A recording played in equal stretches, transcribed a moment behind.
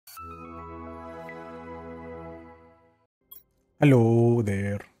Hello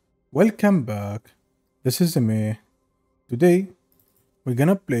there. Welcome back. This is me. Today we're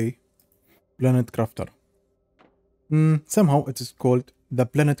gonna play Planet Crafter. Somehow it is called the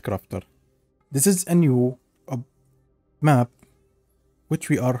Planet Crafter. This is a new map which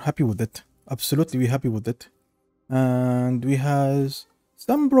we are happy with it. Absolutely we happy with it. And we has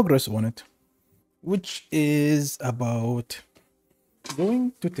some progress on it, which is about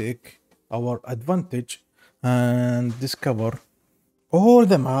going to take our advantage and discover all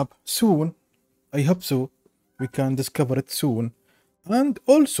the map soon. I hope so. We can discover it soon. And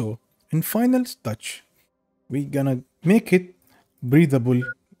also, in final touch, we're gonna make it breathable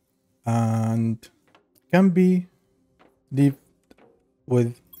and can be lived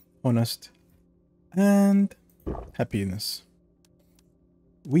with honest and happiness.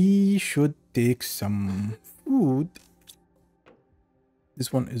 We should take some food.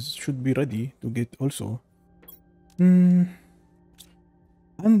 This one is should be ready to get also. Hmm.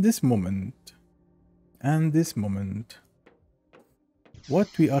 And this moment,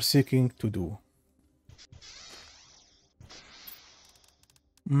 what we are seeking to do.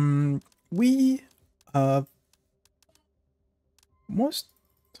 We have most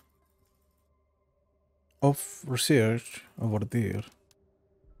of research over there.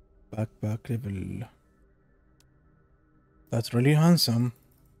 Backpack level. That's really handsome.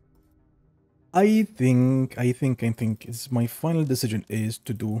 I think it's my final decision is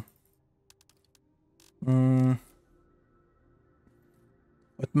to do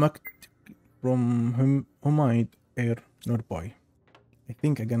automatic from humide air nearby. I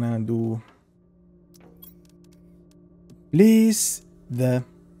think I'm gonna do place the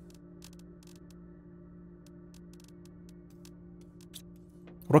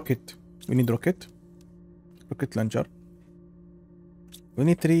rocket. We need rocket launcher. We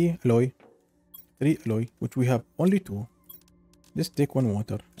need three alloy, which we have only two. Let's take one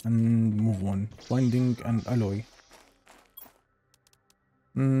water and move on. Finding an alloy.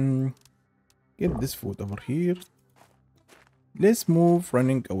 Get this food over here. Let's move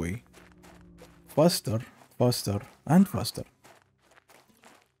running away. Faster, and faster.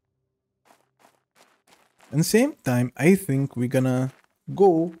 At the same time, I think we're gonna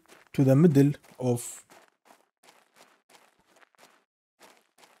go to the middle of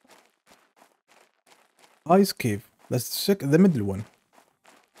Ice Cave. Let's check the middle one,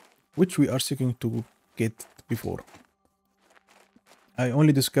 which we are seeking to get before. I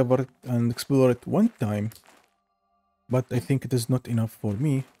only discovered and explored it one time, but I think it is not enough for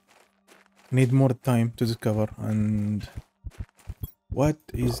me. I need more time to discover. And what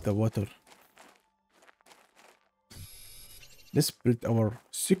is the water? Let's build our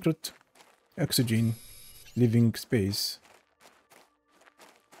secret oxygen living space.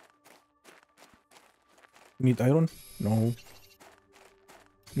 We need iron? No.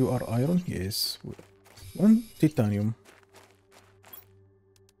 You are iron? Yes. One titanium.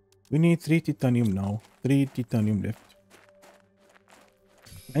 We need 3 titanium now. 3 titanium left.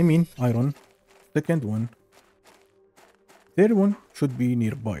 I mean iron. Second one. Third one should be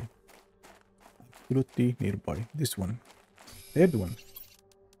nearby. Absolutely nearby. This one. Third one.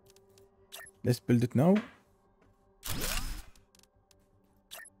 Let's build it now.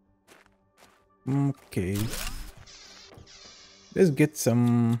 Okay. Let's get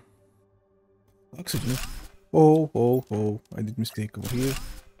some oxygen. Oh. I did mistake over here.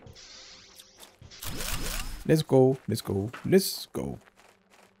 Let's go.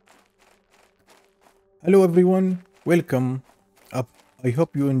 Hello everyone. Welcome up. I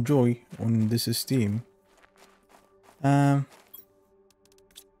hope you enjoy on this Steam.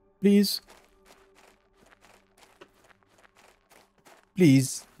 Please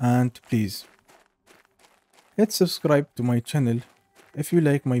hit subscribe to my channel if you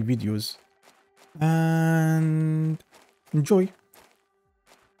like my videos and enjoy.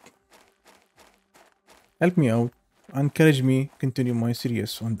 Help me out, encourage me continue my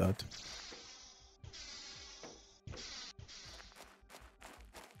series on that.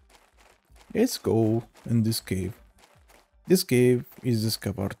 Let's go in this cave. This cave is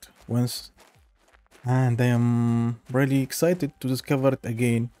discovered once, and I am really excited to discover it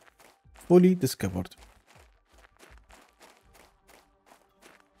again, fully discovered.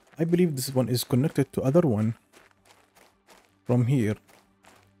 I believe this one is connected to other one from here.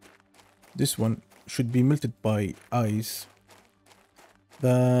 This one should be melted by ice.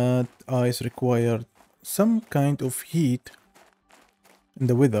 That ice required some kind of heat in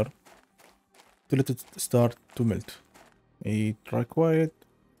the weather to let it start to melt. It required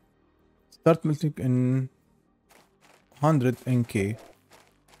start melting in 100 NK.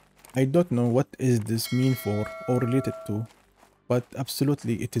 I don't know what is this mean for or related to. but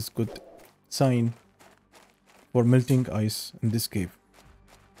absolutely it is good sign for melting ice in this cave.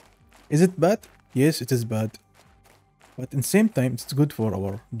 Is it bad? Yes, it is bad. But in the same time, it's good for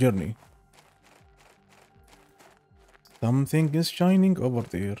our journey. Something is shining over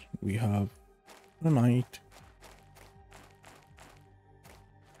there. We have a night.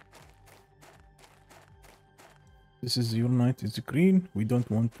 This is your night is green. We don't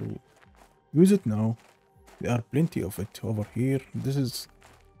want to use it now. There are plenty of it over here. This is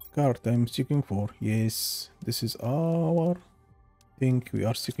card I'm seeking for. Yes, this is our thing we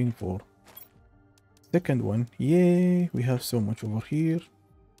are seeking for. Second one. Yay, we have so much over here.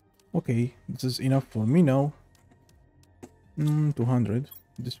 Okay, this is enough for me now. 200.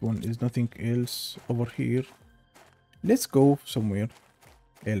 This one is nothing else over here. Let's go somewhere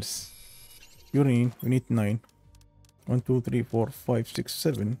else. Urine, we need 9. 1, 2, 3, 4, 5, 6,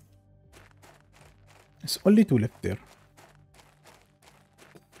 7. It's only 2 left there.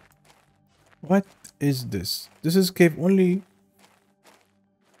 What is this? This is cave only.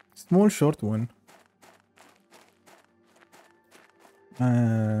 Small short one.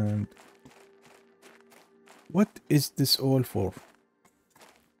 And what is this all for?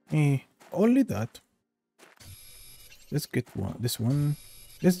 Only that. Let's get this one.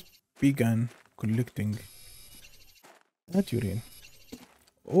 Let's begin collecting that urine.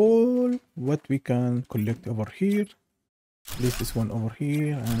 All what we can collect over here. Place this one over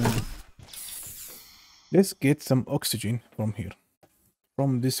here and let's get some oxygen from here.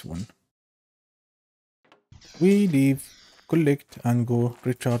 From this one. We leave, collect and go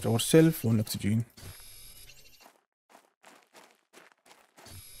recharge ourselves on oxygen.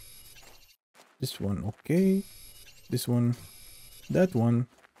 This one, okay. This one, that one,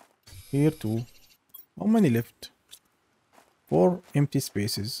 here too. How many left? 4 empty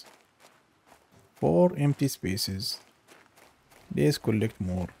spaces. 4 empty spaces. Let's collect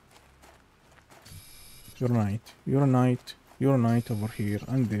more. Uranite, uranite, uranite over here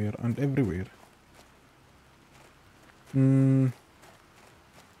and there and everywhere.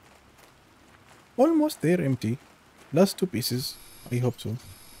 Almost there empty. Last 2 pieces. I hope so.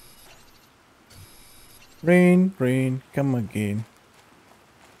 Rain, rain, come again.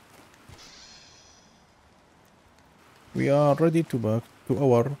 We are ready to back to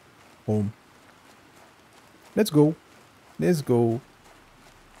our home. Let's go. Let's go.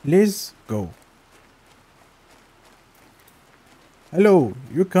 Let's go. Hello,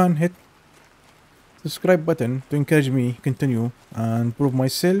 you can hit subscribe button to encourage me continue and prove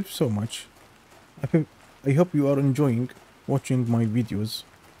myself so much. I hope you are enjoying watching my videos.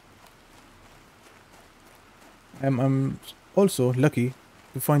 I'm also lucky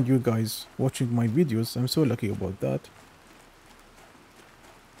to find you guys watching my videos. I'm so lucky about that.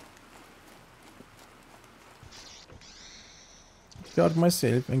 Charge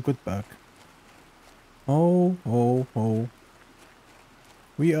myself and get back. Oh, oh, oh.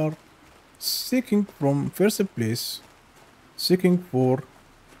 We are seeking from first place, seeking for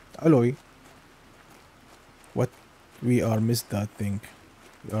alloy. What we are missed that thing.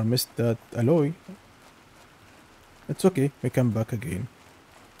 We are missed that alloy. It's okay, we come back again.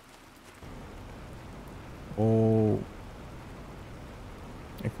 Oh,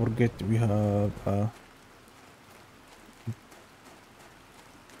 I forget we have a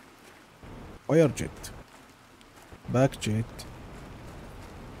fire jet, back jet.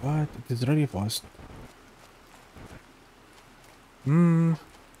 What? It is really fast.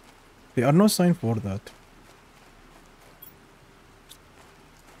 There are no sign for that.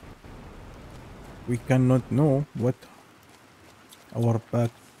 We cannot know what our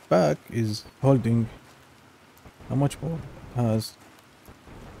backpack is holding. How much power it has.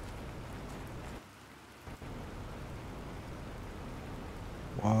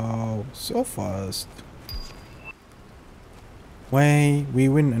 Wow, so fast. Why we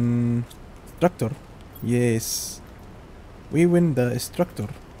win an instructor? Yes, we win the instructor.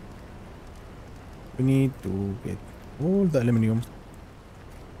 We need to get all the aluminum.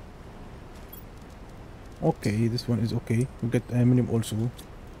 Okay, this one is okay. We get aluminum also.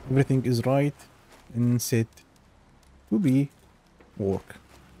 Everything is right and set to be work.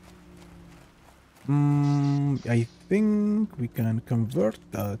 I think we can convert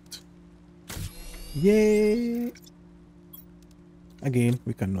that. Yay! Again,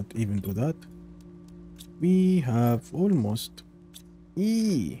 we cannot even do that. We have almost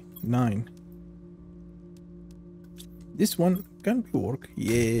 9. This one can work.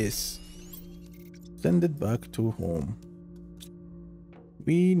 Yes. Send it back to home.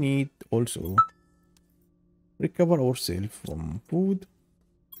 We need also recover ourselves from food.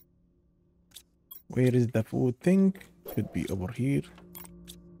 Where is the food thing? should be over here.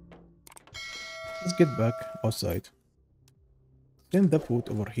 Let's get back outside. Send the food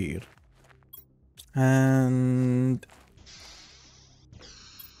over here. And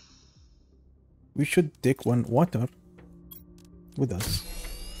we should take one water with us.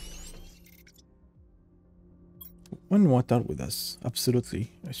 One water with us.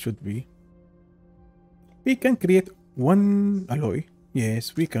 Absolutely, it should be. We can create one alloy.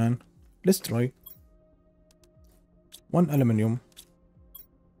 Yes, we can. Let's try. One aluminium.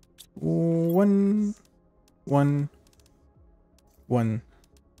 One.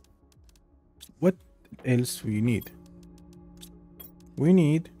 What else we need? We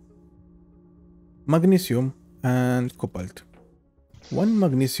need magnesium and cobalt. One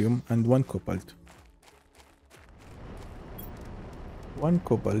magnesium and one cobalt. One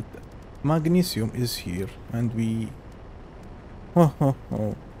cobalt. Magnesium is here, and we...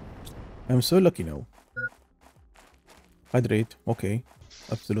 Oh. I'm so lucky now. Hydrate. Okay.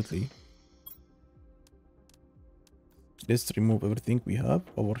 Absolutely. Let's remove everything we have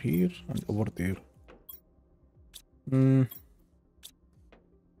over here and over there.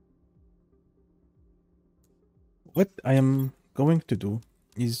 What I am going to do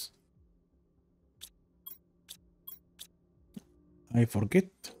is... I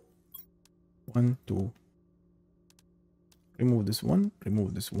forget. 1, 2. Remove this one.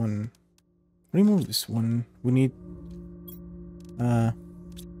 Remove this one. Remove this one. We need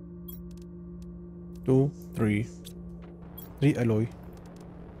 2, 3. 3 alloy.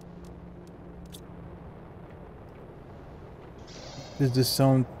 Does this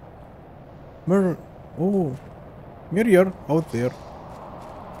sound mirror? Oh, mirror out there.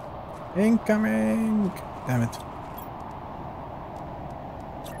 Incoming. Damn it.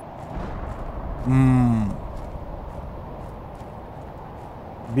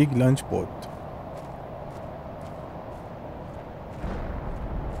 Big lunch boat.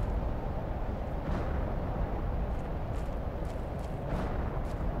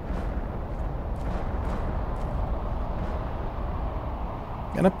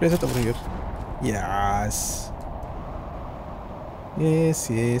 Can I place it over here? Yes.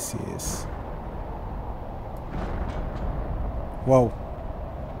 Yes. Wow.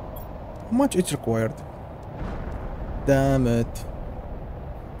 How much it's required? Damn it.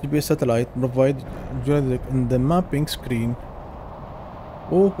 GPS satellite provide geodetic in the mapping screen.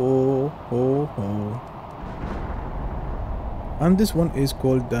 Oh. And this one is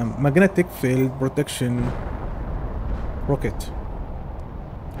called the magnetic field protection rocket.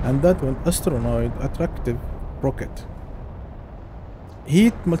 And that one astronaut attractive rocket.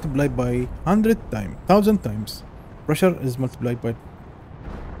 Heat multiplied by 1,000 times. Pressure is multiplied by...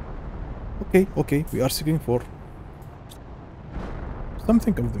 Okay, we are seeking for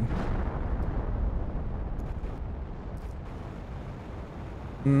something of them.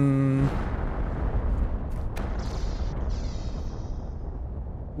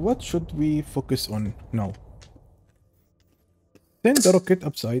 What should we focus on now? Send the rocket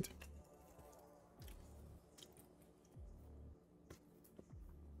upside.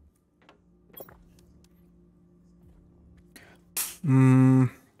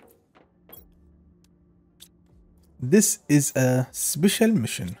 This is a special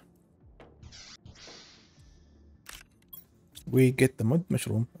mission. We get the mud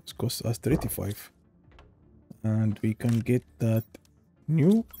mushroom. It costs us 35. And we can get that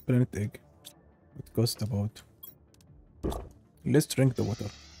new planet egg. It costs about... Let's drink the water.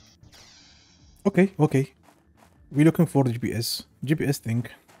 Okay. We're looking for the GPS thing.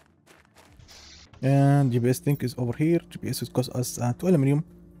 And GPS thing is over here. GPS will cost us 2 aluminium,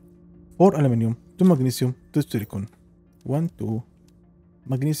 4 aluminium, 2 magnesium, 2 silicon. 1, 2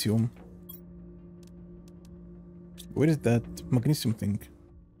 magnesium. Where is that magnesium thing?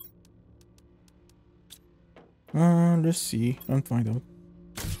 Let's see and find out.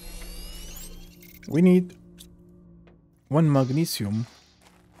 We need 1 magnesium.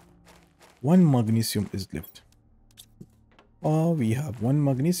 1 magnesium is left. Oh, we have 1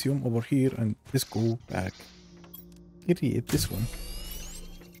 magnesium over here, and let's go back. Create this one.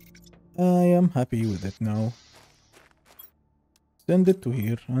 I am happy with it now. Send it to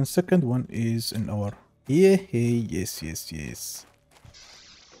here, and second one is in our... Yes.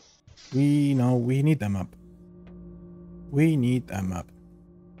 We need a map. We need a map.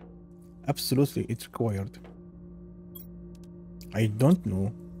 Absolutely, it's required. I don't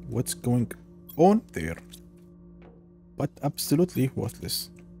know what's going on there, but absolutely worthless.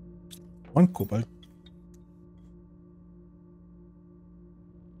 1 cobalt.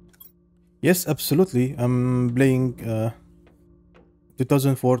 Yes, absolutely. I'm playing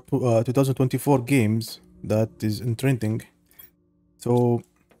 2024 games that is in trending. So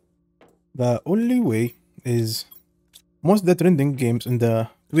the only way is most of the trending games in the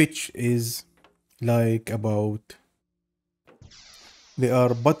Twitch is like about they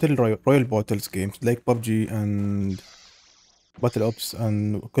are royal battles games like PUBG and Battle Ops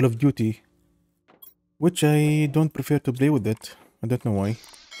and Call of Duty, which I don't prefer to play with it. I don't know why.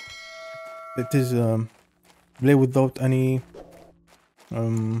 It is play without any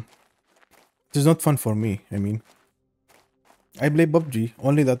um. It is not fun for me. I mean, I play PUBG.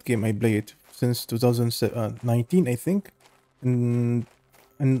 Only that game I play it since 2019, I think. And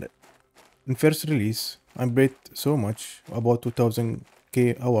and in first release, I played so much about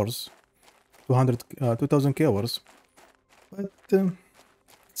 2000k hours, 2000k hours. But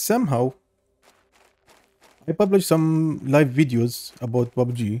somehow I published some live videos about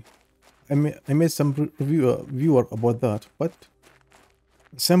PUBG. I made some viewer about that, but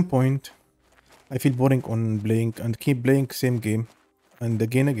at some point I feel boring on playing and keep playing same game and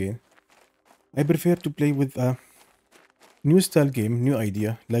again. I prefer to play with a new style game, new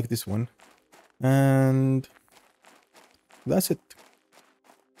idea like this one, and that's it.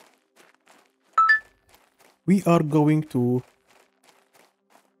 We are going to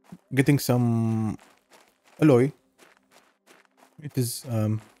getting some alloy. It is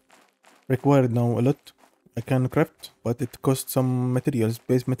required now a lot. I can craft, but it costs some materials,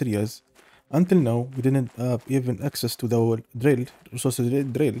 base materials. Until now, we didn't have even access to the drill, resources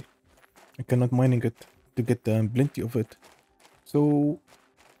drill. I cannot mining it to get plenty of it. So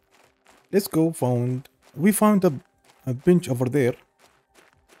let's go we found a bench over there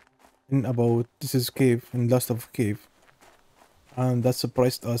in about this is cave in last of cave, and that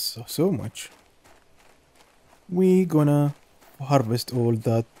surprised us so much. We gonna harvest all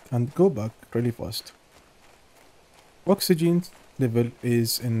that and go back really fast. Oxygen level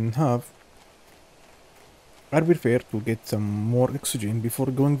is in half. I prefer to get some more oxygen before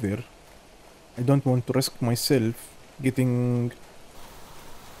going there. I don't want to risk myself getting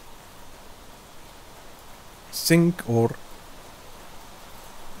sink or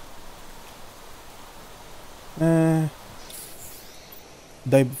uh,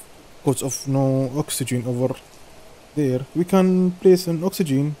 die because of no oxygen over there. We can place an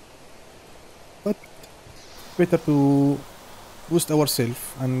oxygen, but better to boost ourselves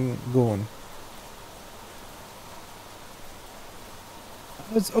and go on.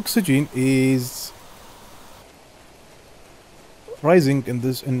 As oxygen is rising in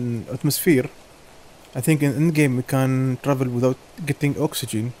this in atmosphere, I think in game we can travel without getting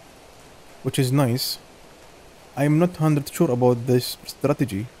oxygen, which is nice. I'm not 100 sure about this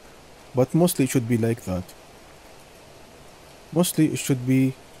strategy, but mostly it should be like that. Mostly it should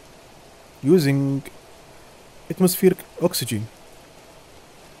be using atmospheric oxygen.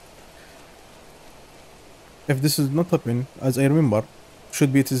 If this is not happen, as I remember,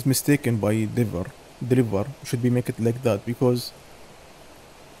 should be it is mistaken by deliver should be make it like that because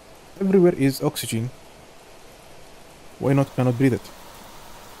everywhere is oxygen. Why not cannot breathe it?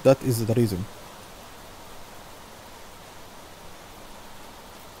 That is the reason.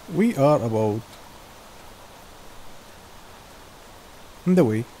 We are about on the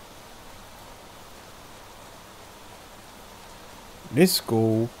way. Let's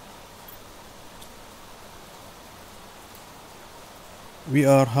go. We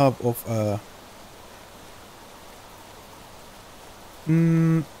are half of a.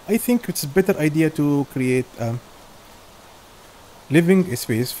 I think it's a better idea to create a living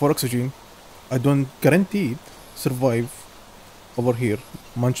space for oxygen. I don't guarantee it survive over here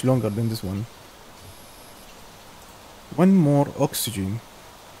much longer than this one. One more oxygen.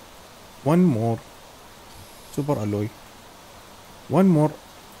 One more super alloy. One more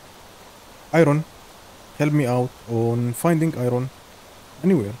iron. Help me out on finding iron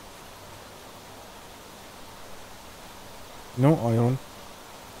anywhere. No iron.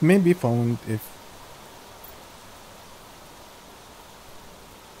 Maybe found if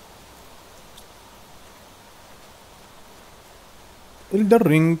Elder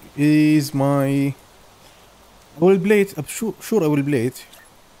Ring is my. I will play it. I'm sure I will play it,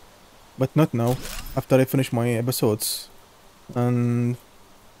 but not now. After I finish my episodes and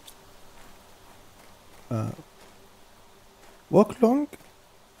uh, walk long.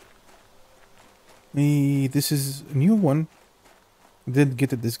 This is a new one. Did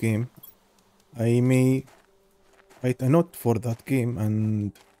get it this game. I may write a note for that game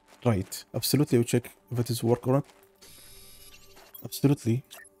and try it. Absolutely, we check if it is work or not. Absolutely.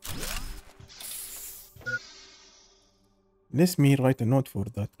 Let me write a note for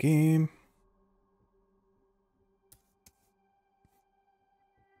that game.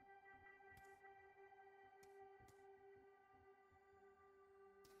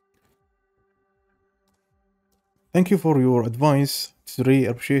 Thank you for your advice. It's really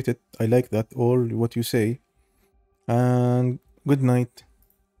appreciated. I like that all what you say. And good night.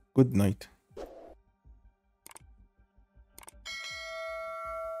 Good night.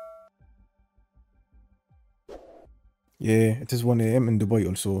 Yeah, it is 1 a.m. in Dubai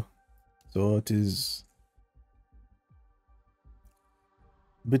also. So it is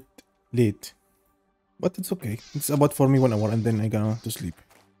a bit late. But it's okay. It's about for me 1 hour and then I gonna to sleep.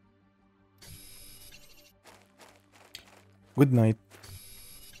 Good night.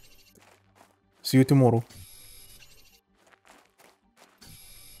 See you tomorrow.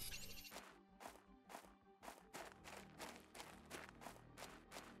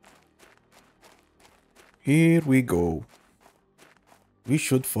 Here we go. We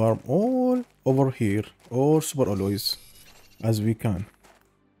should farm all over here, all super alloys as we can.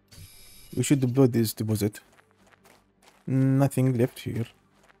 We should deploy this deposit. Nothing left here.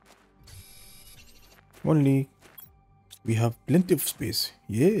 Only we have plenty of space.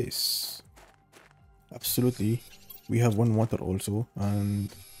 Yes, absolutely. We have one water also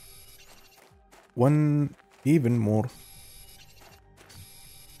and one even more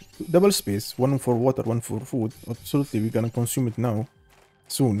double space. One for water, one for food. Absolutely, we're gonna consume it now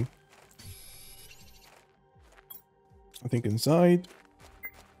soon. I think inside.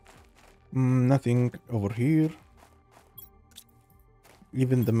 Nothing over here.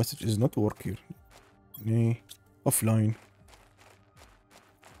 Even the message is not working. Offline.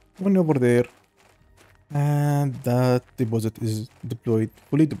 One over there. And that deposit is deployed,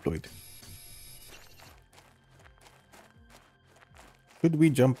 fully deployed. Should we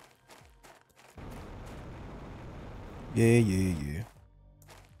jump? Yeah.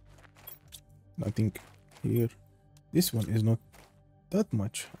 I think here. This one is not that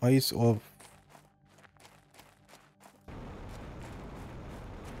much. Ice of.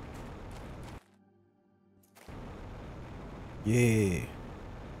 Yeah.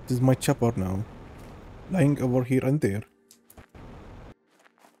 This is my chopper now. Lying over here and there.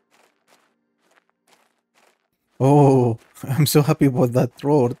 Oh, I'm so happy about that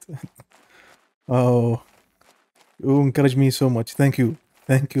road. Oh, you encourage me so much. Thank you.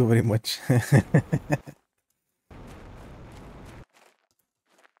 Thank you very much.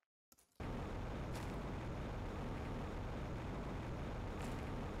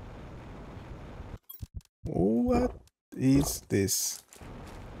 What is this?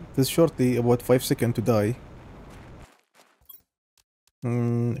 It is shortly about 5 seconds to die.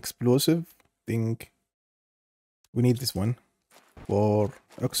 Explosive. Think we need this one for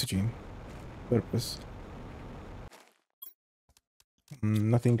oxygen purpose.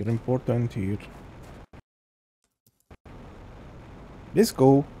 Nothing important here. Let's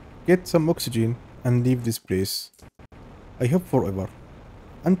go get some oxygen and leave this place. I hope forever.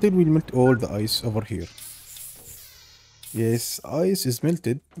 Until we melt all the ice over here. Yes, ice is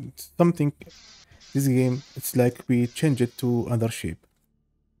melted. It's something, this game, it's like we change it to other shape.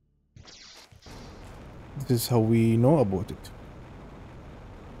 This is how we know about it.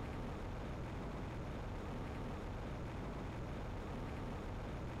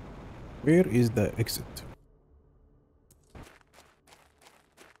 Where is the exit?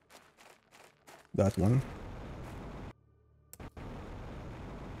 That one.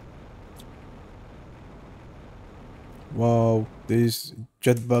 Wow, this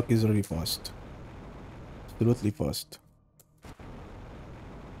jetpack is really fast. Absolutely fast.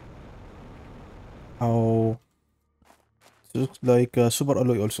 How? It looks like a super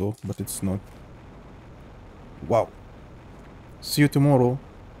alloy also, but it's not. Wow. See you tomorrow.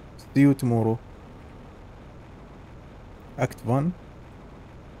 See you tomorrow. Act 1.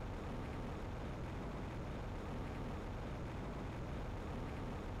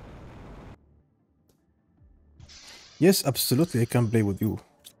 Yes, absolutely, I can play with you.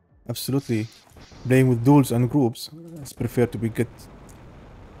 Absolutely. Playing with duels and groups, I prefer to be get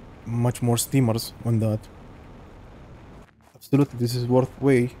much more steamers on that. Absolutely, this is worth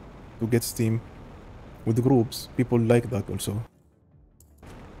way to get steam with groups. People like that also.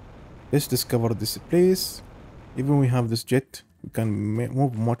 Let's discover this place. Even we have this jet, we can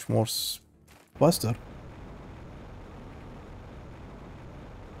move much more faster.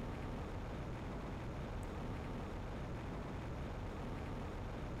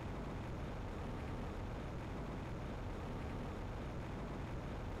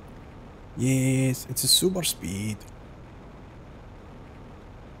 Yes, it's a super speed.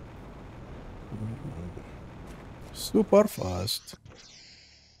 Super fast.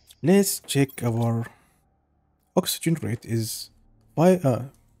 Let's check our oxygen rate is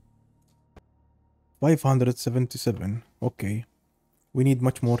 577. Okay. We need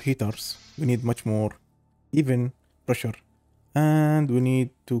much more heaters. We need much more even pressure. And we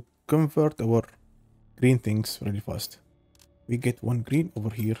need to convert our green things really fast. We get one green over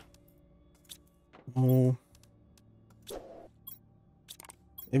here. Oh,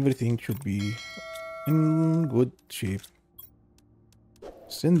 everything should be in good shape.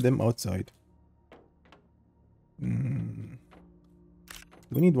 Send them outside. We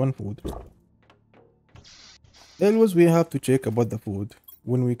need one food. Always we have to check about the food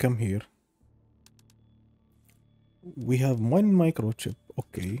when we come here. We have one microchip,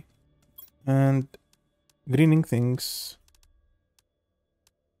 okay. And greening things.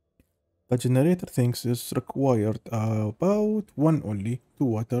 The generator things is required about one only, two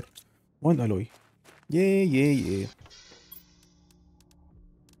water, one alloy. Yeah, yeah, yeah.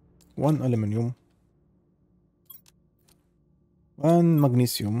 One aluminium. One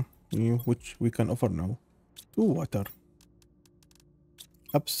magnesium, which we can offer now. Two water.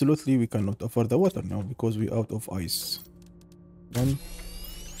 Absolutely, we cannot offer the water now because we out of ice. One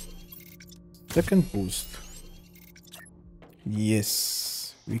second boost.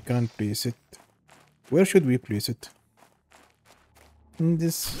 Yes, we can place it. Where should we place it? In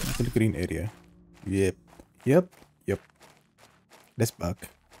this little green area. Yep, yep, yep. Let's back.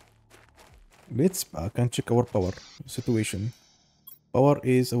 Let's back and check our power situation. Power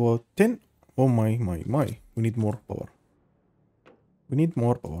is about 10. Oh my, my, my. We need more power. We need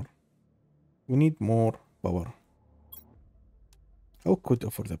more power. We need more power. How could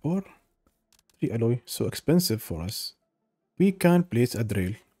offer the power? 3 alloy, so expensive for us. We can place a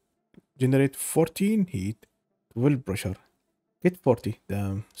drill. Generate 14 heat, 12 pressure. Get 40.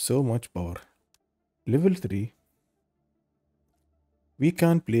 Damn, so much power. Level 3. We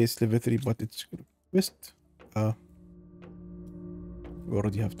can place level 3, but it's best. We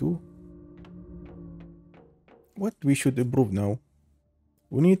already have 2. What we should improve now?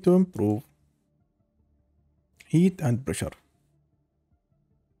 We need to improve heat and pressure.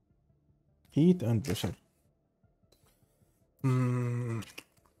 Heat and pressure.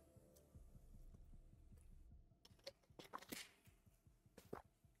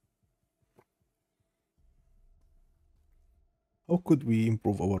 How could we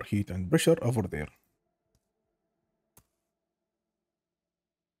improve our heat and pressure over there?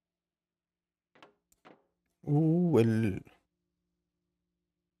 Oh, well,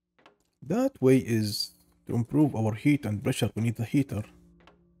 that way is to improve our heat and pressure. We need the heater.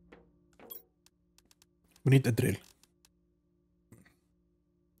 We need a drill.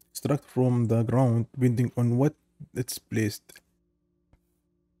 Extract from the ground depending on what it's placed.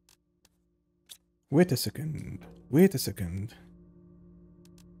 Wait a second. Wait a second.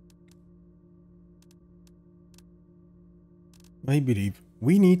 I believe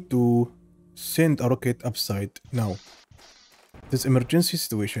we need to send a rocket upside now. This emergency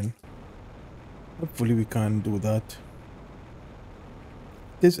situation. Hopefully we can do that.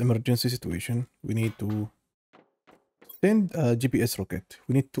 This emergency situation. We need to send a GPS rocket.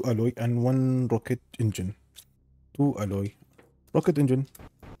 We need 2 alloy and 1 rocket engine. 2 alloy. Rocket engine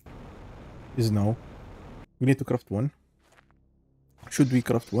is now. We need to craft 1. Should we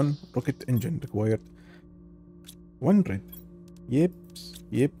craft 1? Rocket engine required. 1 red. Yips,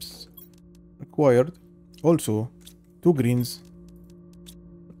 yips. Required. Also, 2 greens.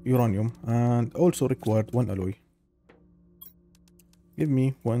 Uranium. And also required 1 alloy. Give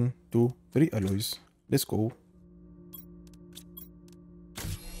me 1, 2, 3 alloys. Let's go.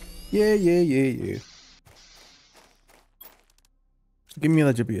 Yeah, yeah, yeah, yeah. Give me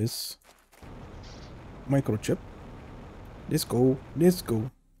the GPS. Microchip. Let's go. Let's go.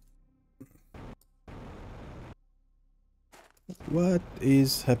 What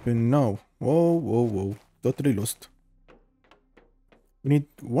is happening now? Whoa, whoa, whoa. Totally lost. We need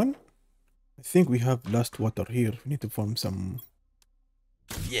 1. I think we have last water here. We need to farm some.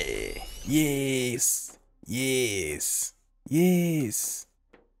 Yeah. Yes. Yes. Yes.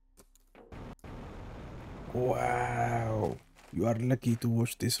 Wow. You are lucky to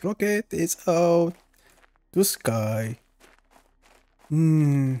watch this rocket. It's out to sky.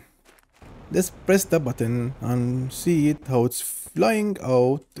 Let's press the button and see it how it's flying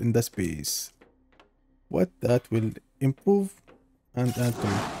out in the space. What that will improve and add to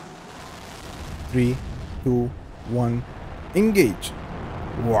 3, 2, 1, engage.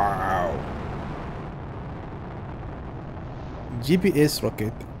 Wow. GPS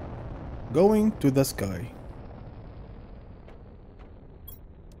rocket going to the sky.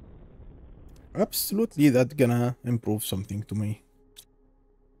 Absolutely, that's gonna improve something to me.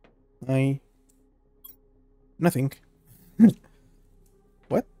 Nothing.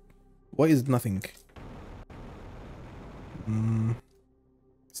 What? Why is nothing?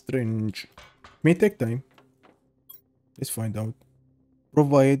 Strange. May take time. Let's find out.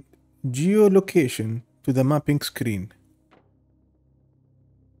 Provide geolocation to the mapping screen.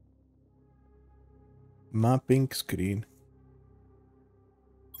 Mapping screen.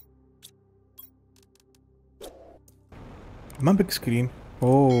 Mapping screen.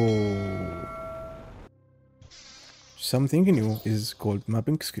 Oh. Something new is called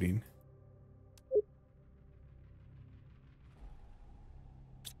mapping screen.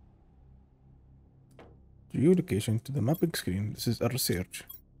 Geolocation to the mapping screen. This is a research.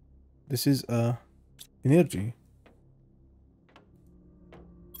 This is a energy.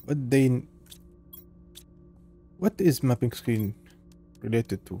 What is mapping screen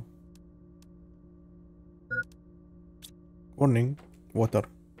related to? Warning, water.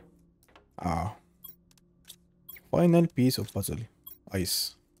 Ah. Final piece of puzzle.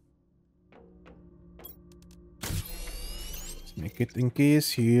 Ice. Let's make it in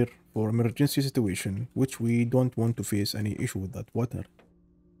case here for emergency situation, which we don't want to face any issue with that water.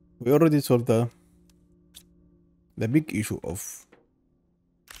 We already solved the big issue of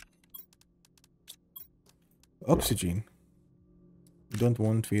oxygen. We don't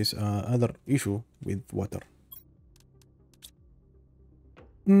want to face another issue with water.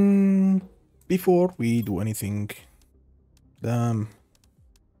 Before we do anything,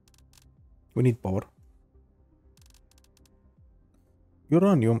 we need power.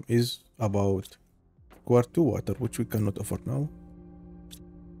 Uranium is about #2 water, which we cannot afford now.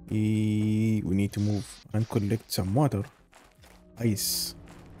 We need to move and collect some water. Ice.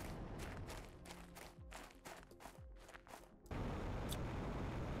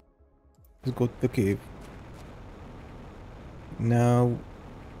 Let's go to the cave. Now,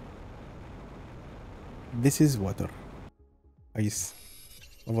 this is water. Ice.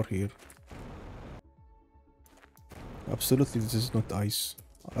 Over here. Absolutely, this is not ice.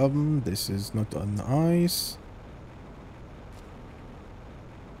 This is not an ice.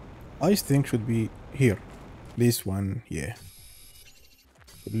 Ice thing should be here. This one, yeah.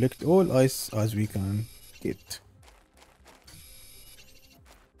 Collect all ice as we can get.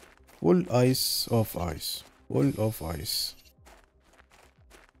 Full ice of ice. Full of ice.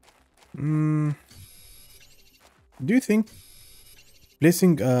 Do you think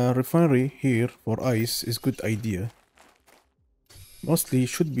placing a refinery here for ice is a good idea? Mostly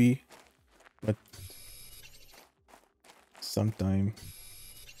should be, but sometime.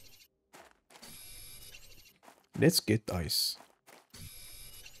 Let's get ice.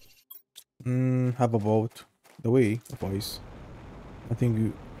 How about the way of ice? I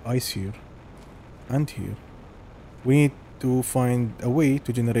think ice here and here. We need to find a way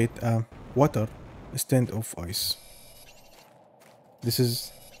to generate a water instead of ice. This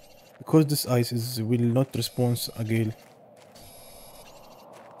is because this ice will not respond again,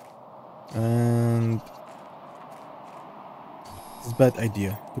 and it's a bad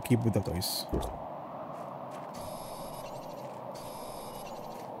idea to keep without ice.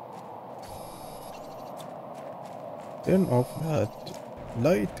 Turn off that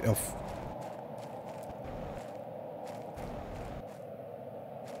light off.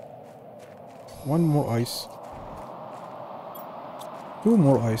 One more ice. Two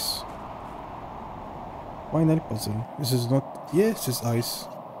more ice. Final puzzle. This is not... Yes, this is ice.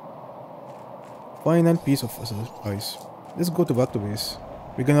 Final piece of ice. Let's go back to base.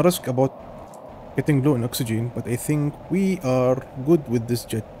 We're gonna risk about getting low in oxygen, but I think we are good with this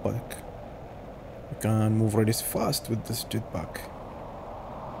jetpack. We can move really fast with this jetpack.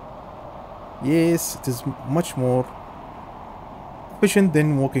 Yes, it is much more efficient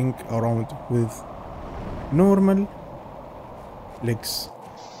than walking around with normal legs.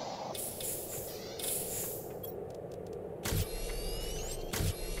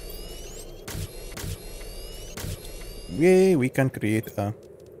 Yeah, we can create a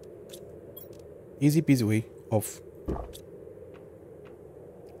easy peasy way of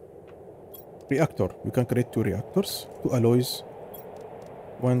reactor. We can create 2 reactors, 2 alloys.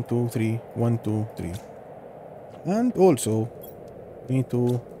 1, 2, 3, 1, 2, 3. And also we need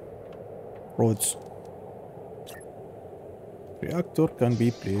 2 rods. Reactor can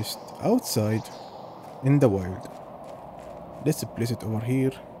be placed outside in the wild. Let's place it over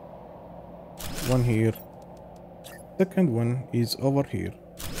here. One here. Second one is over here.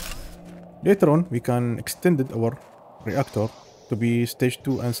 Later on we can extend our reactor to be stage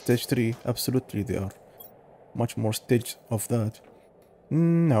 2 and stage 3. Absolutely, they are much more stage of that.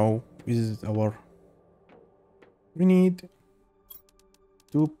 Now is our... We need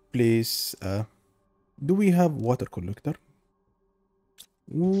to place do we have water collector?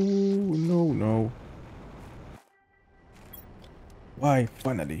 Ooh, no. Why,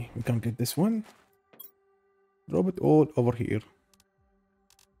 finally, we can get this one. Drop it all over here.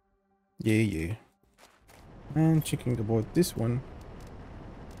 Yeah. And checking about this one.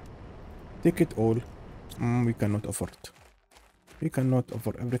 Take it all. We cannot offer it. We cannot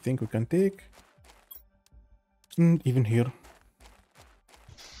offer everything we can take. Even here.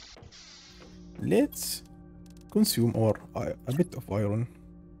 Let's consume a bit of iron.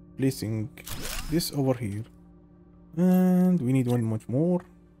 Placing this over here. And we need one much more.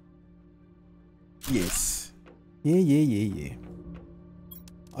 Yes. Yeah.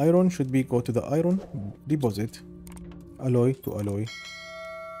 Iron should be go to the iron deposit. Alloy to alloy.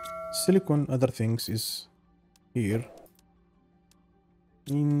 Silicon, other things is here.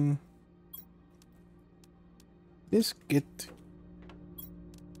 In this kit.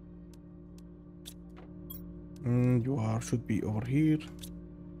 And should be over here.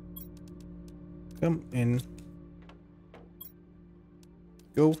 Come in.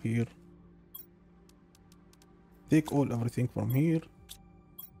 Go here. Take everything from here.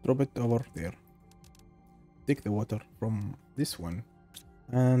 Drop it over there. Take the water from this one.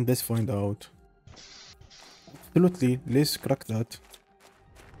 And let's find out. Absolutely, let's crack that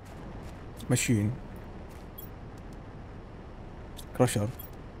machine. Crusher.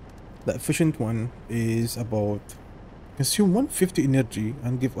 The efficient one is about consume 150 energy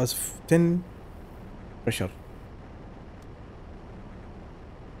and give us 10 pressure.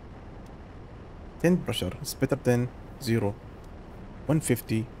 10 pressure is better than 0.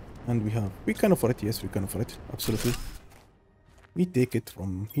 150 and we can offer it. Yes, we can offer it. Absolutely. We take it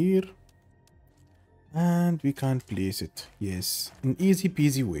from here and we can place it. Yes, an easy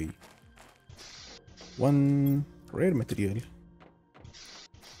peasy way. One rare material.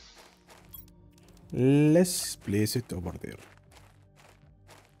 Let's place it over there.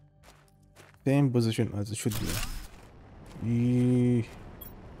 Same position as it should be.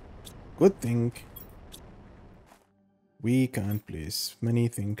 Good thing we can place many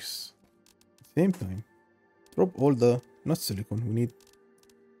things at the same time. Drop all the not silicon. We need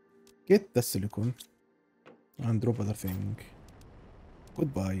get the silicon and drop other thing.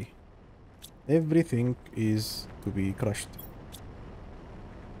 Goodbye. Everything is to be crushed.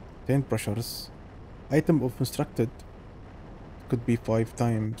 10 pressures. Item of constructed could be 5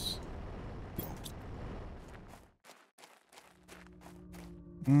 times.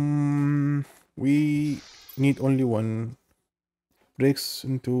 We need only one. Breaks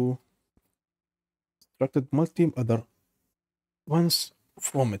into constructed multi other ones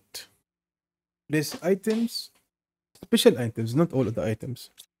from it. Place items, special items, not all of the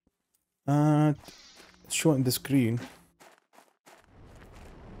items. Show on the screen.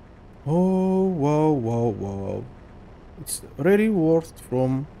 Oh wow. It's really worth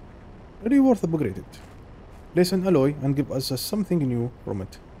upgraded. Place an alloy and give us something new from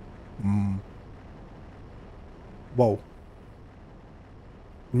it. Wow.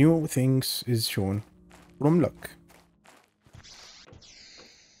 New things is shown from luck.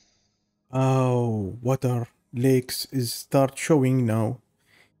 Oh, water lakes is start showing now.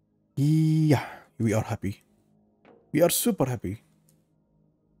 Yeah, we are happy. We are super happy.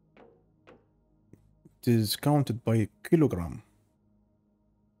 It is counted by kilogram.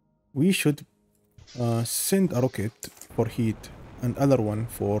 We should send a rocket for heat and other one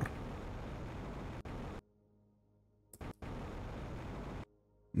for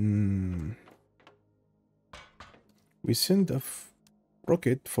we send a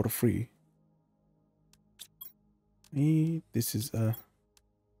rocket for free. This is a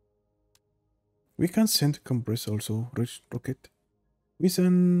we can send compress also rich rocket. We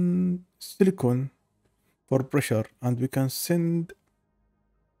send silicon for pressure and we can send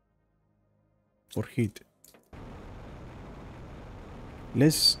for heat.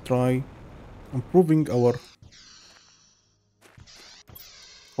 Let's try improving our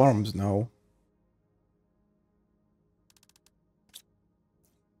farms now.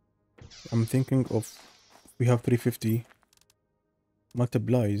 I'm thinking of we have 350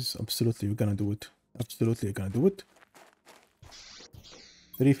 multiplies. Absolutely, we're gonna do it. Absolutely, we're gonna do it.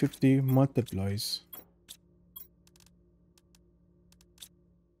 350 multiplies.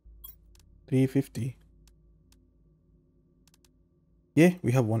 350. Yeah,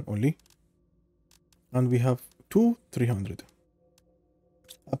 we have one only. And we have 300.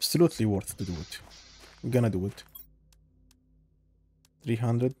 Absolutely worth to do it. We're gonna do it.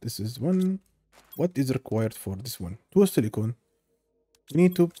 300. This is one. What is required for this one? 2 silicon. We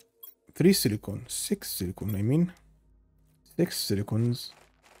need 3 silicon. 6 silicon, I mean. 6 silicons.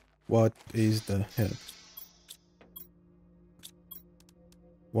 What is the hell?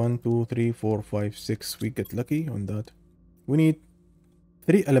 1, 2, 3, 4, 5, 6. We get lucky on that. We need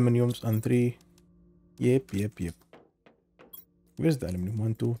 3 aluminiums and 3 Yep. Where's the aluminum?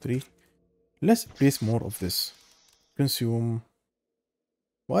 One, two, three. Let's place more of this. Consume.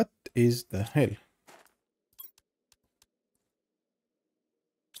 What is the hell?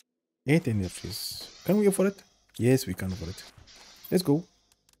 8 energies. Can we offer it? Yes, we can offer it. Let's go.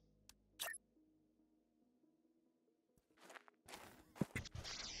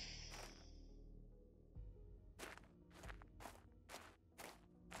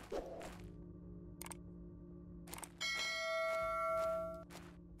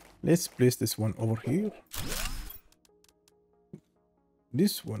 Let's place this one over here.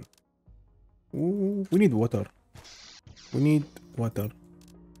 This one. Ooh, we need water. We need water.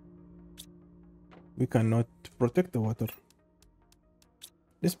 We cannot protect the water.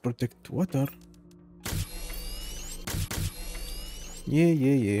 Let's protect water.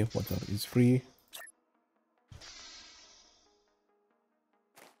 Yeah. Water is free.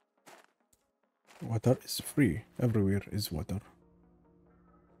 Water is free. Everywhere is water.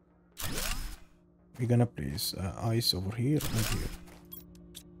 We're gonna place ice over here and here.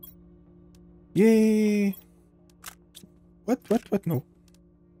 Yay! What? No.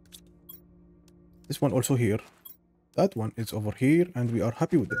 This one also here. That one is over here, and we are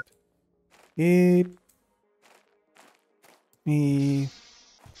happy with it. Yay! Me.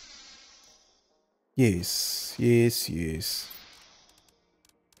 Yes.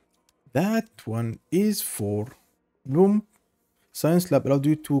 That one is for Bloom Science Lab allowed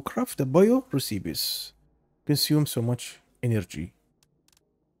you to craft the bio recipes. Consume so much energy.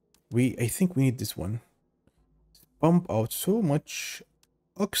 I think we need this one. Pump out so much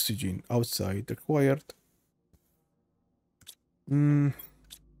oxygen outside required.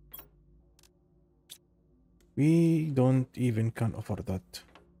 We don't even can offer that.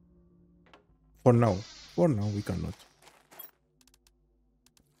 For now. For now we cannot.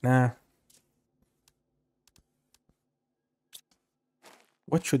 Nah.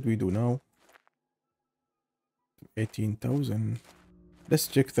 What should we do now? 18,000. Let's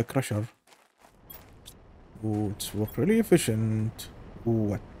check the crusher. Oh, it's work really efficient.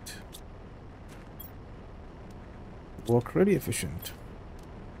 What? Work really efficient.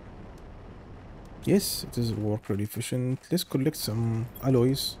 Yes, it is work really efficient. Let's collect some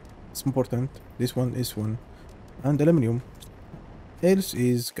alloys. It's important. This one is one. And aluminum. Else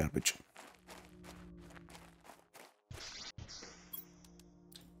is garbage.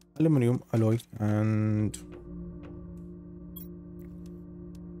 Aluminum alloy, and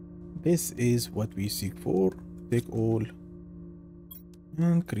this is what we seek for. Take all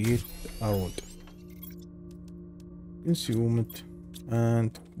and create a rod. Consume it,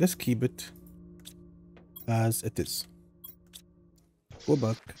 and let's keep it as it is. Go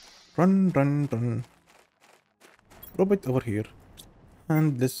back. Run. Drop it over here,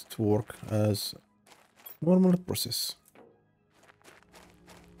 and let's work as normal process.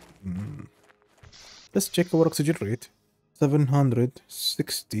 Let's check our oxygen rate.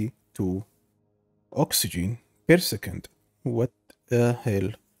 762 oxygen per second. What the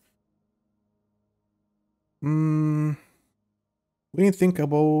hell? We need to think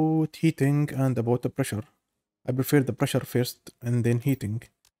about heating and about the pressure. I prefer the pressure first and then heating.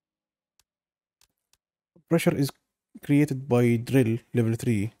 Pressure is created by drill level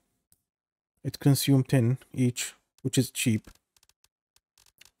 3. It consumes 10 each, which is cheap.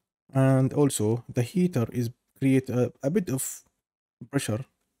 And also the heater is create a bit of pressure.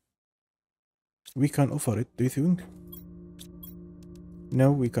 We can offer it, do you think?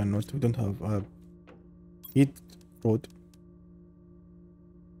 No, we cannot. We don't have a heat rod.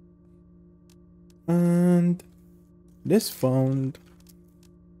 And let's found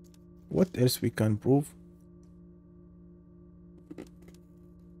what else we can prove.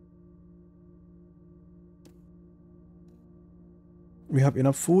 We have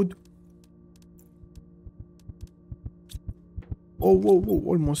enough food. Oh, whoa,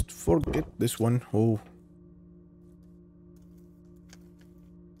 almost forget this one. Oh,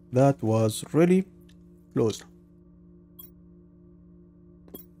 that was really close.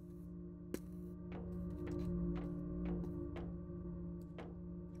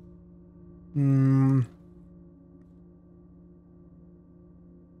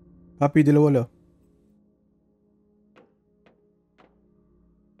 Happy Dilawala.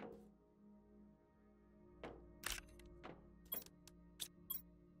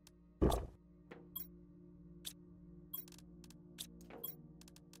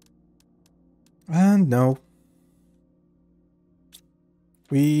 And now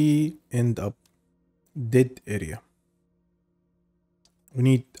we end up dead area. We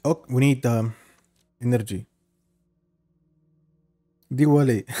need energy.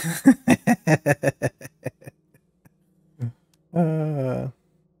 Diwali. uh,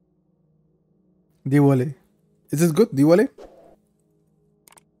 Diwali. Is this good, Diwali?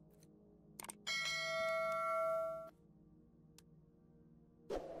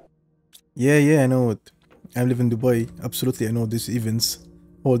 Yeah, yeah, I know it. I live in Dubai. Absolutely, I know these events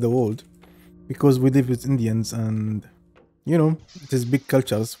all the world because we live with Indians and it is big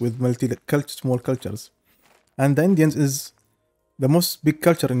cultures with small cultures. And the Indians is the most big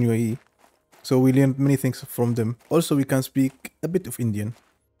culture in UAE. So we learn many things from them. Also, we can speak a bit of Indian.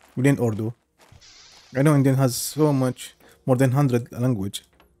 We learn Urdu. I know Indian has so much more than 100 language,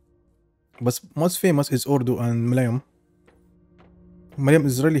 but most famous is Urdu and Malayam. Malayam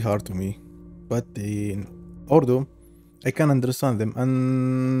is really hard to me, but in Urdu, I can understand them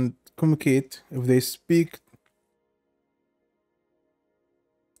and communicate if they speak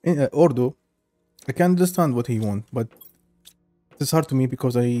in Urdu. I can understand what he wants, but it's hard to me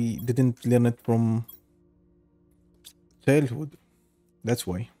because I didn't learn it from childhood. That's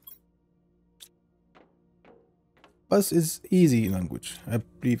why. But it's easy language. I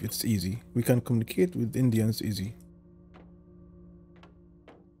believe it's easy. We can communicate with Indians easy.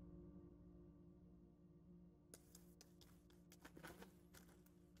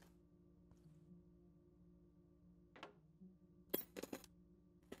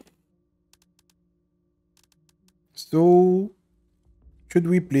 So, should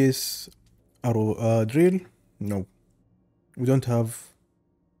we place a drill? No, we don't have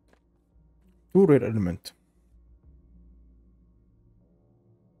two rare element.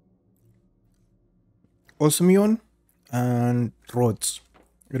 Osmium and rods.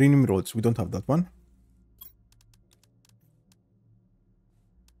 Rhenium rods. We don't have that one.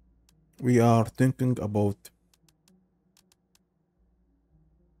 We are thinking about.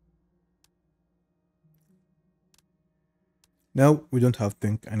 Now we don't have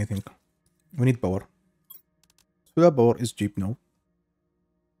think anything. We need power. Solar power is cheap now.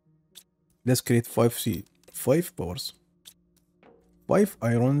 Let's create 5 powers. 5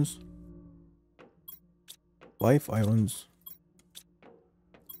 irons. 5 irons.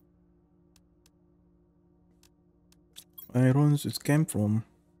 Irons it came from.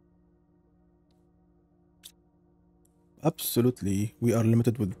 Absolutely, we are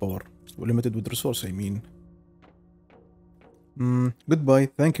limited with power. We're limited with resource, I mean. Goodbye.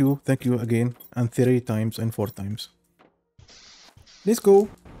 Thank you again. And 3 times and 4 times. Let's go.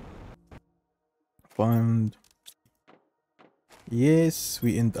 Find. Yes,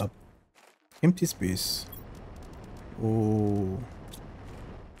 we end up. Empty space. Oh.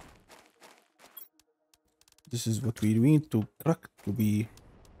 This is what we need to crack to be.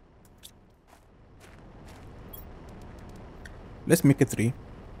 Let's make it 3.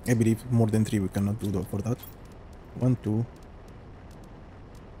 I believe more than 3 we cannot do that for that. 1, 2.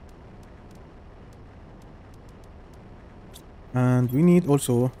 And we need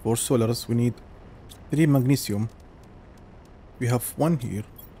also for solars, we need 3 magnesium. We have 1 here.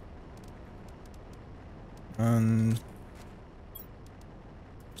 And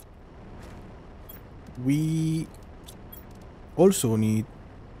we also need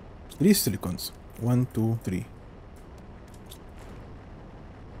 3 silicons. 1, 2, 3.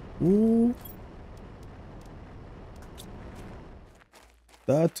 Ooh.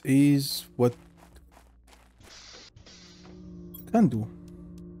 That is what can do.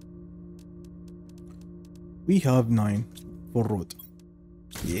 We have 9 for road.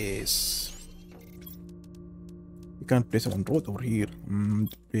 Yes. We can place one road over here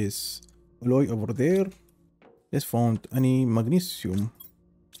and place alloy over there. Let's find any magnesium.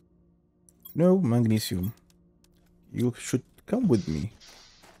 No magnesium. You should come with me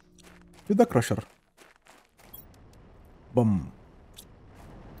to the crusher. Boom.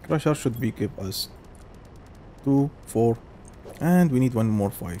 Crusher should be give us 2, 4, and we need one more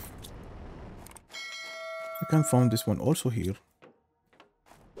 5. We can find this one also here.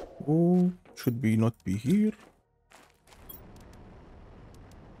 Oh, should be not be here.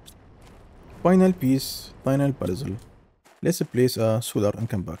 Final piece, final puzzle. Let's place a solar and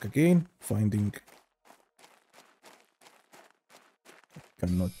come back again. Finding.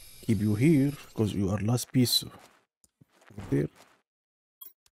 Cannot keep you here because you are last piece there.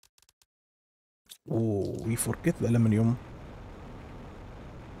 Oh, we forget the aluminium.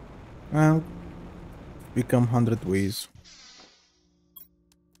 And become 100 ways.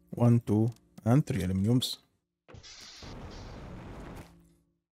 1, 2, and 3 aluminiums.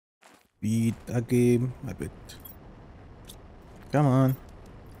 Beat the game a bit. Come on.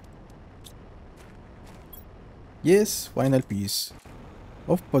 Yes, final piece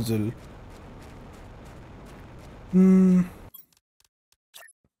of puzzle.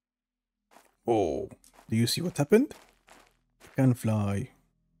 Oh, do you see what happened? I can fly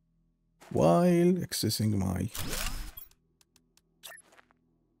while accessing my...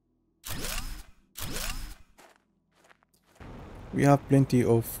 We have plenty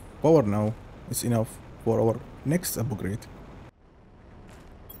of power now. It's enough for our next upgrade.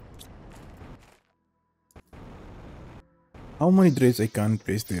 How many drills I can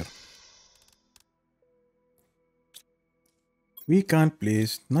place there? We can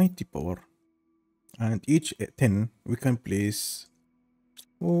place 90 power, and each 10 we can place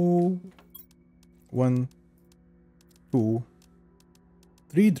 1, 2,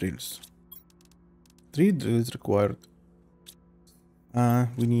 3 drills. 3 drills required.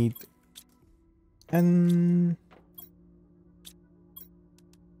 We need 2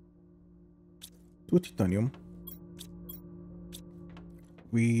 titanium.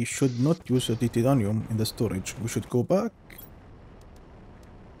 We should not use the titanium in the storage. We should go back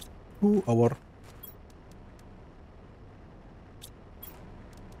to our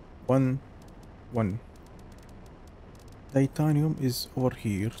 1. Titanium is over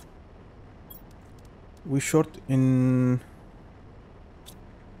here. We short in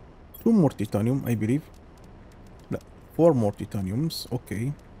 2 more titanium, I believe. No, 4 more titaniums.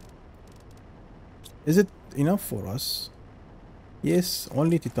 Okay. Is it enough for us? Yes,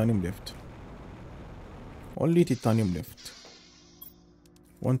 only titanium left. Only titanium left.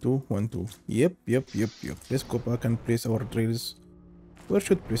 1, 2, 1, 2. Yep. Let's go back and place our drills. Where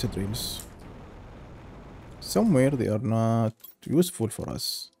should place the drills? Somewhere they are not useful for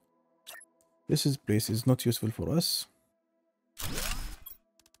us. This place is not useful for us.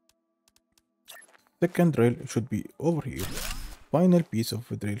 Second drill should be over here. Final piece of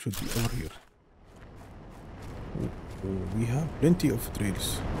drill should be over here. We have plenty of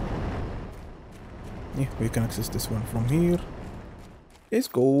drills. Yeah, we can access this one from here. Let's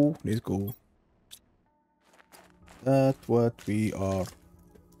go. That's what we are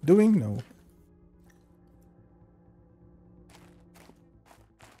doing now.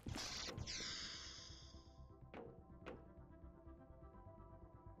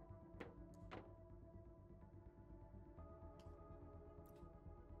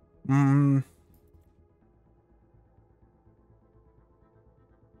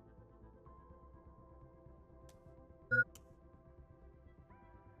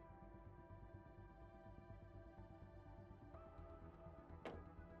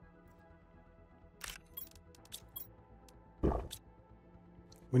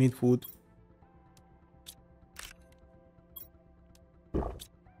 We need food.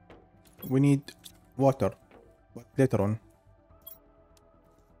 We need water, but later on.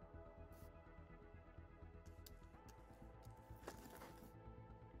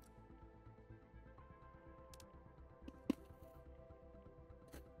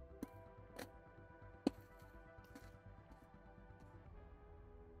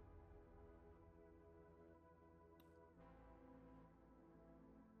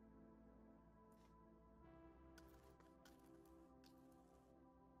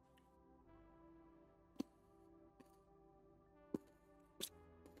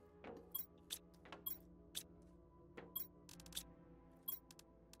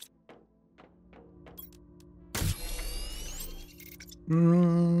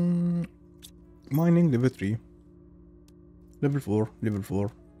 Mining level 3. Level 4, level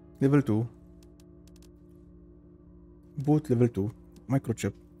 4, level 2. Boot level 2.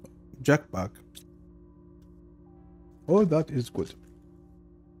 Microchip. Jackpack. All that is good.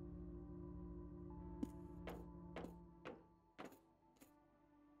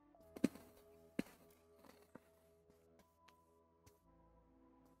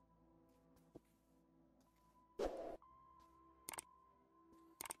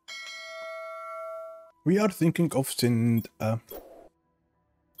 We are thinking of send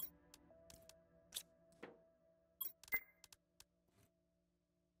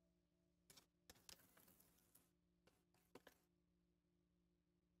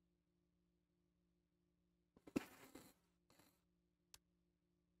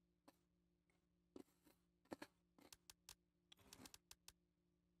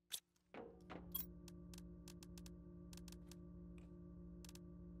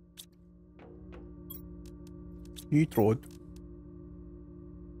heat rod.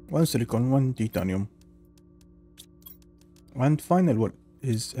 1 silicon, 1 titanium. And final one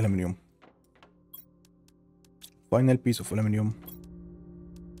is aluminum. Final piece of aluminum.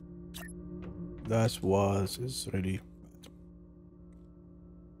 That is really bad.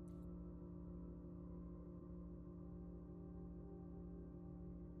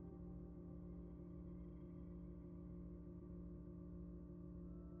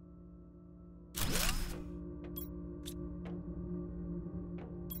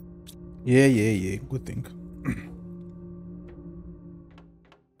 Yeah, yeah, yeah. Good thing.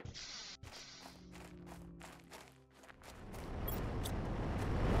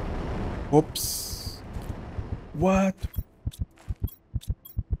 Oops. What?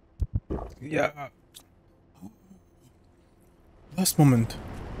 Yeah. Last moment.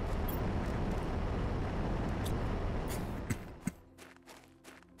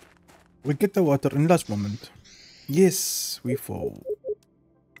 We get the water in last moment. Yes, we fall.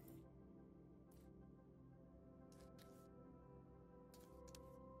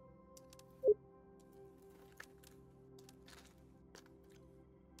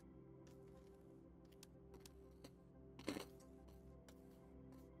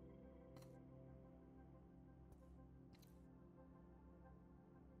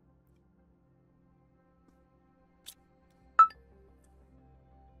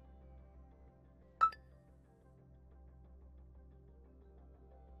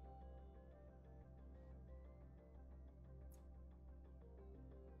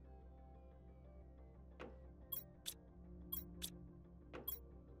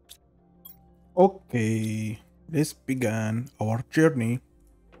 Okay, let's begin our journey.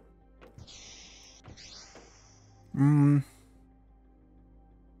 Mm,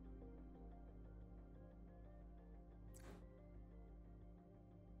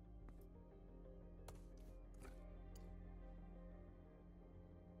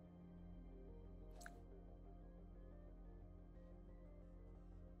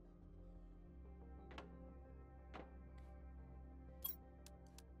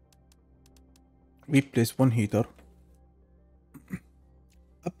 we place one heater.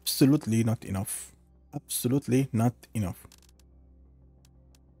 Absolutely not enough. Absolutely not enough.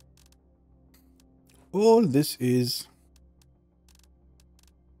 All this is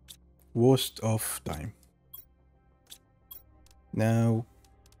waste of time. Now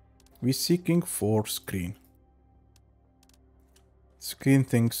we're seeking for screen. Screen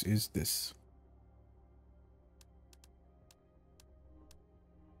thinks is this.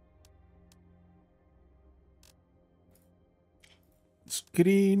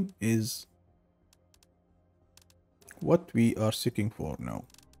 Screen is what we are seeking for now.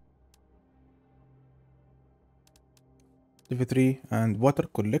 TV3 and water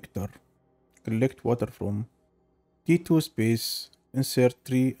collector. Collect water from T2 space. Insert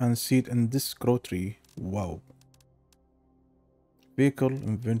tree and seed in this grow tree. Wow. Vehicle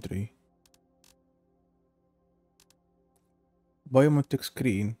inventory. Biometric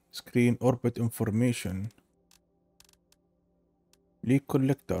screen. Screen orbit information. Leak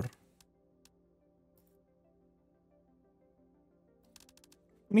collector.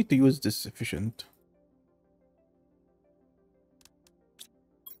 We need to use this efficient.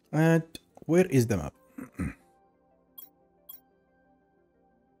 And where is the map?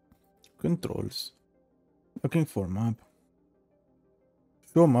 Controls. Looking for map.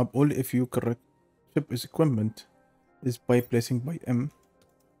 Show map only if you correct ship is equipment is by placing by M.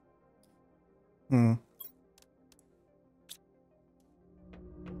 Hmm.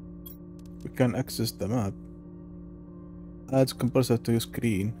 We can access the map. Adds compressor to your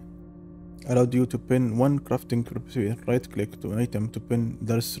screen. Allowed you to pin one crafting recipe. Right click to an item to pin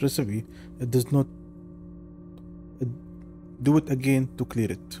the recipe. It does not do it again to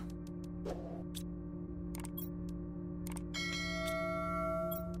clear it.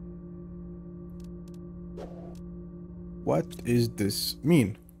 What is this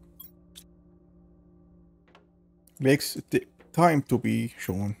mean? Makes it take time to be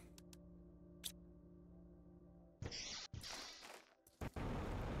shown.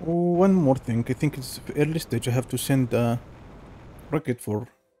 One more thing, I think it's early stage. I have to send a rocket for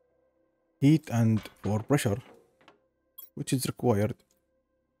heat and for pressure, which is required.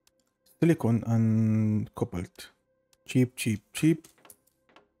 Silicon and cobalt. Cheap, cheap, cheap.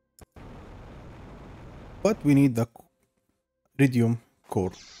 But we need the iridium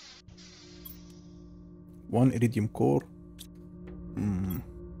core. One iridium core.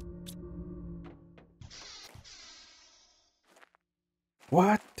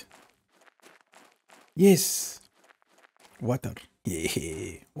 What? Yes. Water.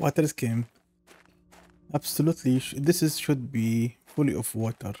 Yeah. Water came. Absolutely. This is should be fully of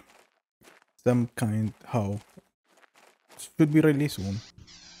water. Some kind. How? Should be really soon.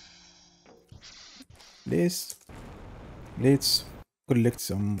 Let's let's collect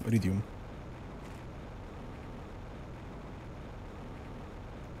some iridium.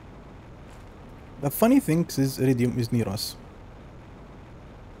 The funny thing is iridium is near us.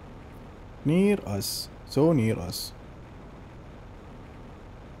 Near us. So near us.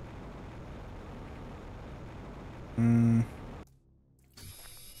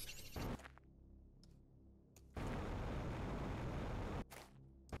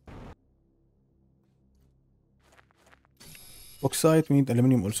 Bauxite, we need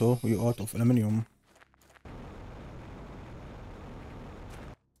aluminium also. We out of aluminium.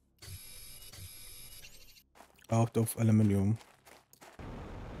 Out of aluminium.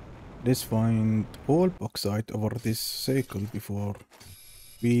 Let's find all bauxite over this cycle before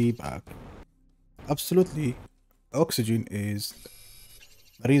we back. Absolutely, oxygen is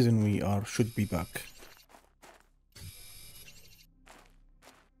the reason we should be back.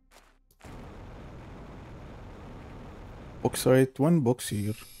 Bauxite, one box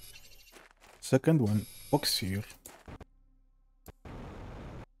here. Second one, box here.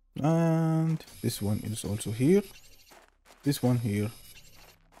 And this one is also here. This one here.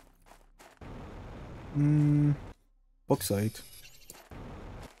 Bauxite.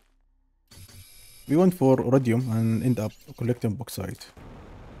 We went for rhodium and end up collecting bauxite.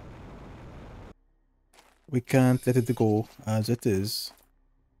 We can't let it go as it is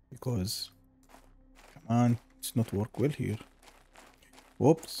because, come on, it's not work well here.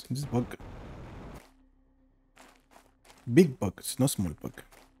 Whoops, this bug. Big bug, it's not small bug.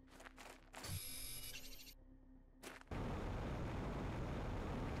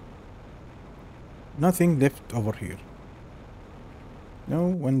 Nothing left over here. No,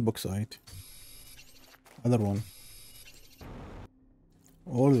 one bauxite. Other one.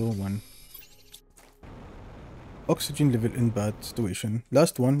 Also one. Oxygen level in bad situation.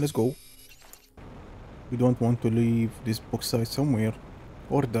 Last one, let's go. We don't want to leave this bauxite somewhere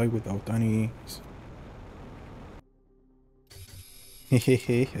or die without any.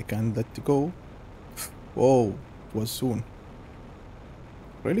 Hehehe, I can't let it go. Whoa, it was soon.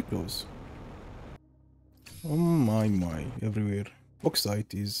 Really close. Oh my, everywhere.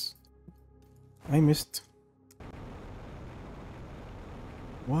 Bauxite is... I missed.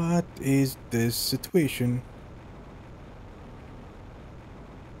 What is this situation?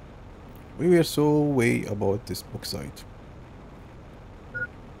 We were so way about this bauxite.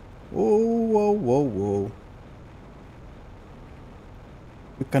 Whoa.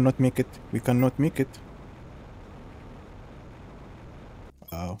 We cannot make it. We cannot make it.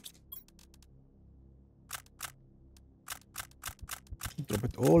 Wow. Drop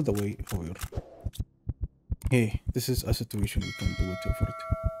it all the way over. Hey, this is a situation we can do it for it.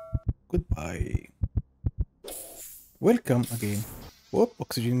 Goodbye. Welcome again. Whoop,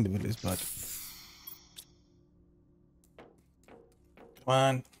 oxygen level is bad. Come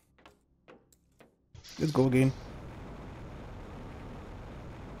on. Let's go again.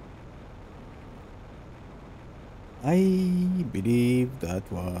 I believe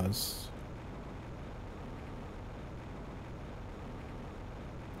that was...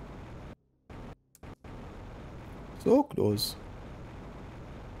 so close.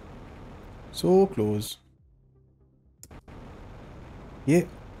 So close. Yeah,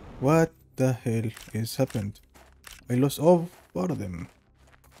 what the hell is happened? I lost all of them.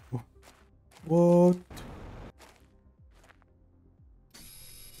 What?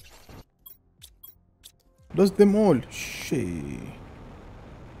 Lost them all. Shit.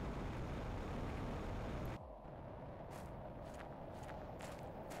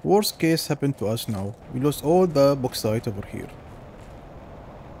 Worst case happened to us now. We lost all the bauxite over here.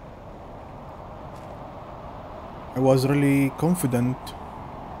 I was really confident.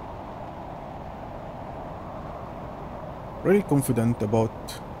 Really confident about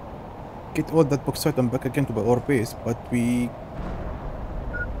get all that bauxite and back again to our base, but we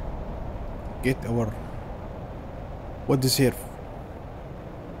get our what deserve.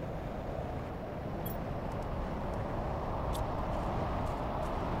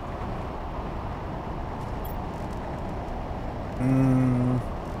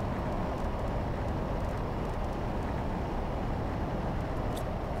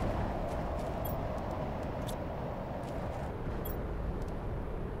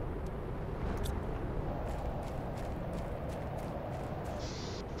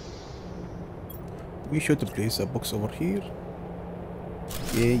 We should place a box over here.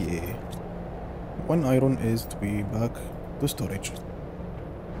 Yeah. One iron is to be back to storage.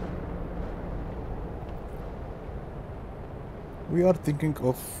 We are thinking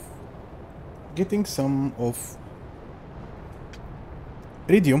of getting some of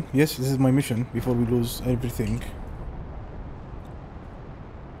iridium. Yes, this is my mission before we lose everything.